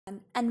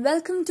And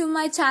welcome to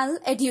my channel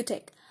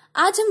एड्यूटेक।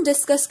 आज हम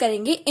discuss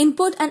करेंगे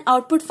input and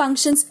output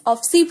functions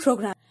of C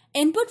program.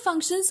 Input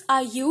functions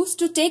are used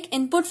to take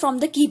input from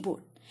the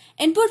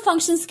keyboard. Input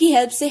functions की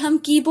help से हम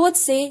keyboard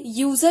से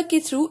user के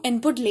through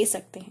input ले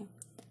सकते हैं।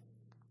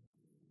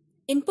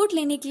 इनपुट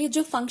लेने के लिए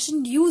जो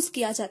फंक्शन यूज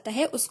किया जाता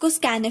है उसको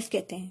स्कैनएफ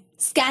कहते हैं।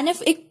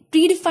 स्कैनएफ एक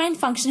प्रीडिफाइंड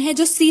फंक्शन है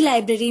जो सी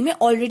लाइब्रेरी में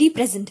ऑलरेडी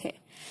प्रेजेंट है।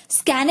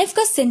 स्कैनएफ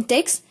का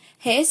सिंटेक्स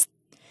है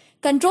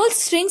कंट्रोल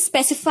स्ट्रिंग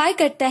स्पेसिफाई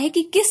करता है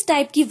कि किस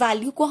टाइप की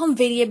वैल्यू को हम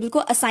वेरिएबल को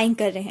असाइन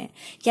कर रहे हैं,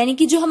 यानी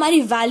कि जो हमारी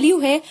वैल्यू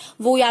है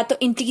वो या तो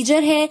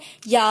इंटीजर है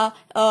या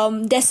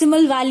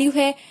डेसिमल वैल्यू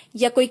है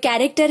या कोई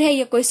कैरेक्टर है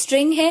या कोई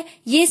स्ट्रिंग है।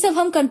 ये सब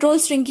हम कंट्रोल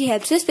स्ट्रिंग की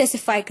हेल्प से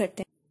स्पेसिफाई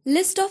करते हैं।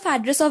 List of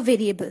address of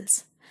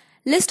variables.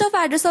 List of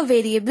address of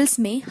variables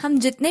में हम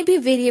जितने भी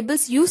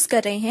वेरिएबल्स यूज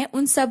कर रहे हैं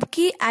उन सब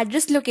की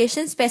एड्रेस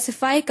लोकेशन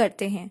स्पेसिफाई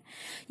करते हैं।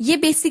 ये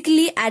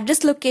बेसिकली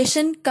एड्रेस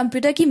लोकेशन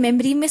कंप्यूटर की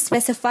मेमोरी में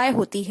स्पेसिफाई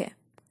होती है।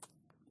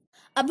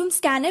 अब हम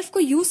स्कैनएफ को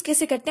यूज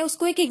कैसे करते हैं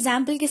उसको एक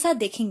एग्जाम्पल के साथ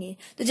देखेंगे।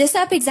 तो जैसे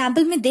आप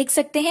एग्जाम्पल में देख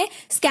सकते हैं,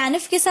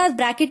 स्कैनएफ के साथ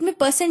ब्रैकेट में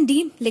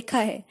 %d लिखा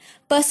है।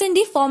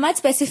 %d फॉर्मेट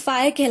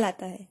स्पेसिफायर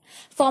कहलाता है।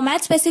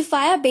 फॉर्मेट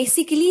स्पेसिफायर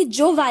बेसिकली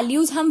जो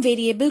वैल्यूज हम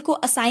वेरिएबल को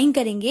असाइन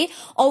करेंगे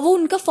और वो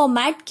उनका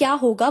फॉर्मेट क्या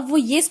होगा वो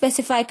ये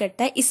स्पेसिफाई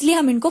करता है, इसलिए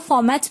हम इनको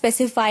फॉर्मेट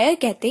स्पेसिफायर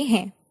कहते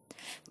हैं।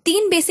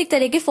 3 बेसिक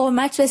तरह के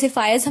फॉर्मेट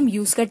स्पेसिफायर्स हम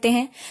यूज करते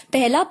हैं।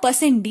 पहला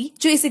 %d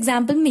जो इस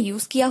एग्जांपल में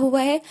यूज किया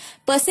हुआ है।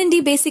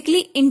 %d बेसिकली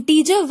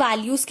इंटीजर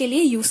वैल्यूज के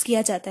लिए यूज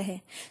किया जाता है।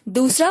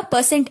 दूसरा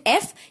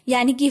 %f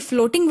यानी कि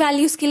फ्लोटिंग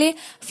वैल्यूज के लिए।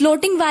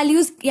 फ्लोटिंग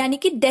वैल्यूज यानी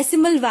कि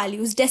डेसिमल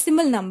वैल्यूज,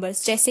 डेसिमल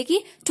नंबर्स जैसे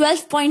कि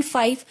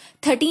 12.5,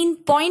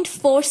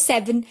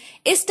 13.47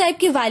 इस टाइप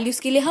के वैल्यूज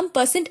के लिए हम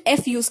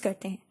 %f यूज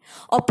करते हैं।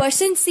 और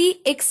 %c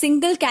एक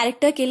सिंगल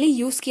कैरेक्टर के लिए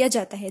यूज किया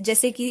जाता है,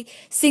 जैसे कि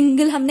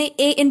सिंगल हमने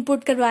a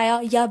इनपुट करवाया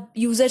या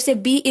यूजर से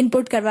b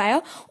इनपुट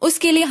करवाया,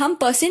 उसके लिए हम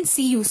 %c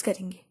यूज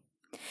करेंगे।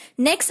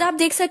 नेक्स्ट आप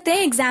देख सकते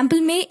हैं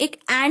एग्जाम्पल में एक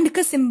एंड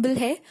का सिंबल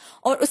है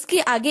और उसके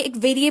आगे एक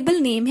वेरिएबल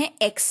नेम है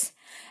x।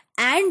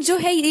 एंड जो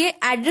है ये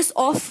एड्रेस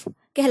ऑफ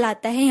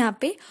कहलाता है यहाँ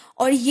पे,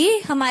 और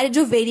ये हमारे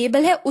जो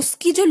वेरिएबल है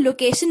उसकी जो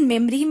लोकेशन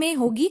मेमोरी में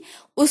होगी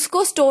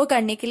उसको स्टोर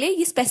करने के लिए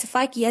ये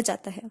स्पेसिफाई किया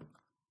जाता है।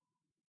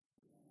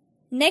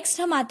 नेक्स्ट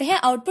हम आते हैं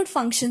आउटपुट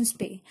फंक्शंस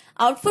पे।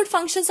 Output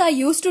functions are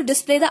used to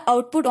display the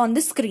output on the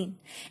screen.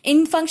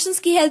 In functions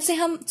की हेल्प से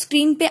हम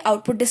स्क्रीन पे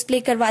आउटपुट डिस्प्ले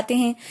करवाते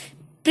हैं।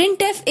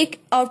 प्रिंटएफ एक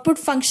आउटपुट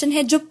फंक्शन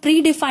है जो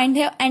प्री डिफाइंड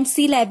है एंड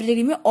सी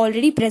लाइब्रेरी में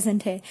ऑलरेडी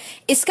प्रेजेंट है।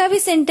 इसका भी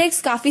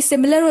सिंटेक्स काफी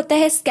सिमिलर होता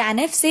है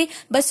स्कैनएफ से,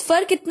 बस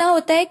फर्क इतना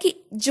होता है कि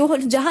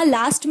जहां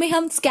लास्ट में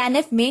हम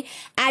स्कैनएफ में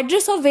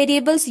एड्रेस ऑफ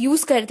वेरिएबल्स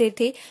यूज करते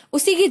थे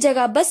उसी की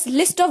जगह बस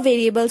लिस्ट ऑफ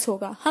वेरिएबल्स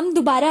होगा, हम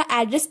दोबारा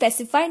एड्रेस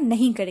स्पेसिफाई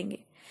नहीं करेंगे।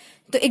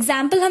 तो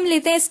एग्जाम्पल हम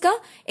लेते हैं इसका।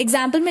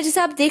 एग्जाम्पल में जैसे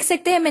आप देख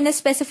सकते हैं मैंने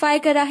स्पेसिफाई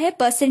करा है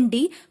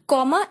 %d,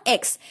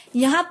 x।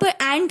 यहाँ पर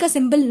एंड का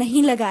सिंबल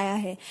नहीं लगाया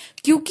है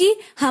क्योंकि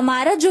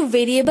हमारा जो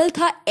वेरिएबल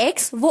था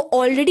x वो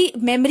ऑलरेडी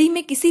मेमोरी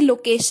में किसी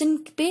लोकेशन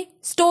पे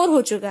स्टोर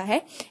हो चुका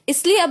है,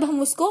 इसलिए अब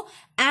हम उसको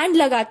एंड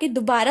लगा के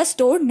दोबारा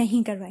स्टोर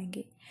नहीं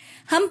करवाएंगे।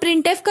 हम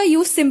प्रिंटएफ का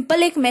यूज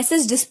सिंपल एक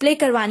मैसेज डिस्प्ले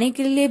करवाने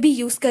के लिए भी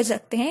यूज कर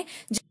सकते हैं।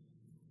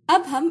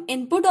 अब हम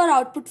इनपुट और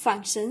आउटपुट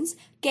फंक्शंस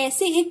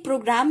कैसे एक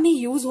प्रोग्राम में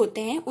यूज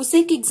होते हैं उसे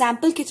एक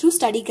एग्जाम्पल के थ्रू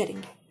स्टडी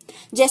करेंगे।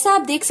 जैसा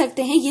आप देख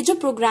सकते हैं ये जो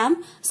प्रोग्राम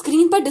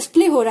स्क्रीन पर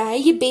डिस्प्ले हो रहा है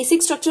ये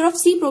basic structure of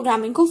C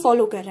programming को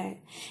फॉलो कर रहा है।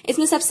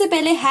 इसमें सबसे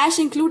पहले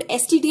 #include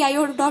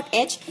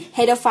stdio.h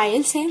हेडर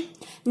फाइल्स है।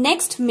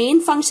 नेक्स्ट मेन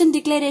फंक्शन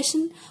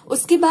डिक्लेरेशन,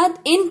 उसके बाद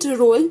इंट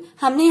रोल,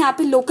 हमने यहाँ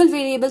पे लोकल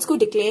वेरिएबल्स को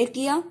डिक्लेयर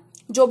किया,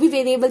 जो भी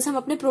वेरिएबल्स हम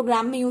अपने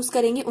प्रोग्राम में यूज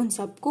करेंगे उन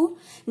सबको।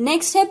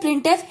 नेक्स्ट है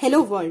प्रिंटएफ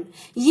हेलो वर्ल्ड,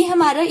 ये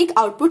हमारा एक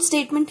आउटपुट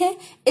स्टेटमेंट है।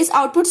 इस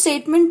आउटपुट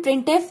स्टेटमेंट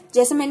प्रिंटएफ,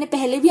 जैसे मैंने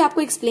पहले भी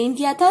आपको एक्सप्लेन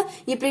किया था,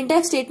 ये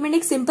प्रिंटएफ स्टेटमेंट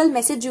एक सिंपल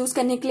मैसेज यूज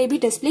करने के लिए भी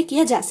डिस्प्ले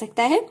किया जा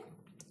सकता है।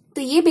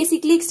 तो ये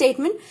बेसिकली एक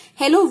स्टेटमेंट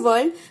हेलो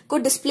वर्ल्ड को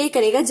डिस्प्ले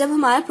करेगा जब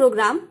हमारा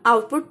प्रोग्राम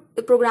आउटपुट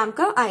प्रोग्राम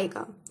का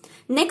आएगा।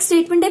 नेक्स्ट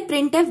स्टेटमेंट है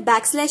printf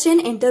 \n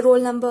enter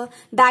roll number.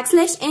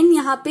 \n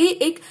यहाँ पे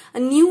एक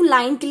न्यू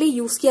लाइन के लिए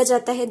यूज किया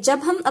जाता है। जब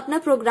हम अपना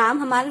प्रोग्राम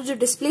हमारा जो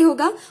डिस्प्ले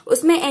होगा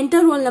उसमें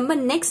enter roll number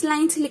next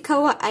line से लिखा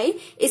हुआ आए,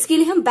 इसके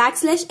लिए हम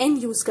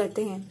 \n यूज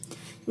करते हैं।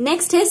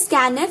 नेक्स्ट है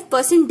scanf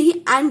 %d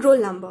and roll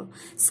number.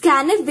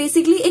 Scanf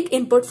basically एक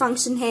इनपुट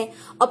फंक्शन है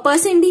और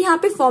 %d यहाँ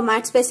पे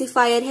फॉर्मेट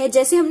स्पेसिफायर है।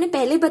 जैसे हमने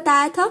पहले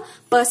बताया था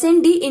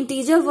 %d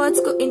इंटीजर वर्ड्स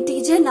को,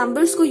 इंटीजर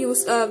नंबर्स को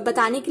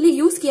बताने के लिए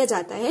यूज किया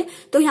जाता है।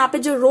 तो यहाँ पे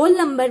जो रोल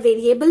नंबर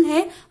वेरिएबल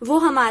है वो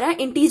हमारा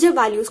इंटीजर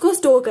वैल्यूज को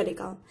स्टोर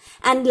करेगा।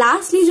 एंड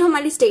लास्टली जो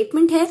हमारी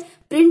स्टेटमेंट है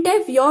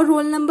printf your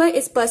roll number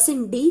is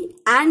 %d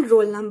and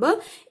roll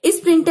number. इस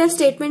प्रिंटएफ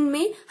स्टेटमेंट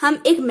में हम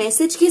एक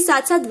मैसेज के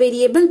साथ साथ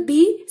वेरिएबल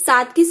भी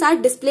साथ के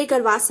साथ डिस्प्ले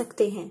करवा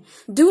सकते हैं।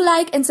 Do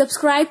like and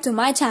subscribe to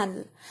my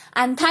channel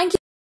and thank you.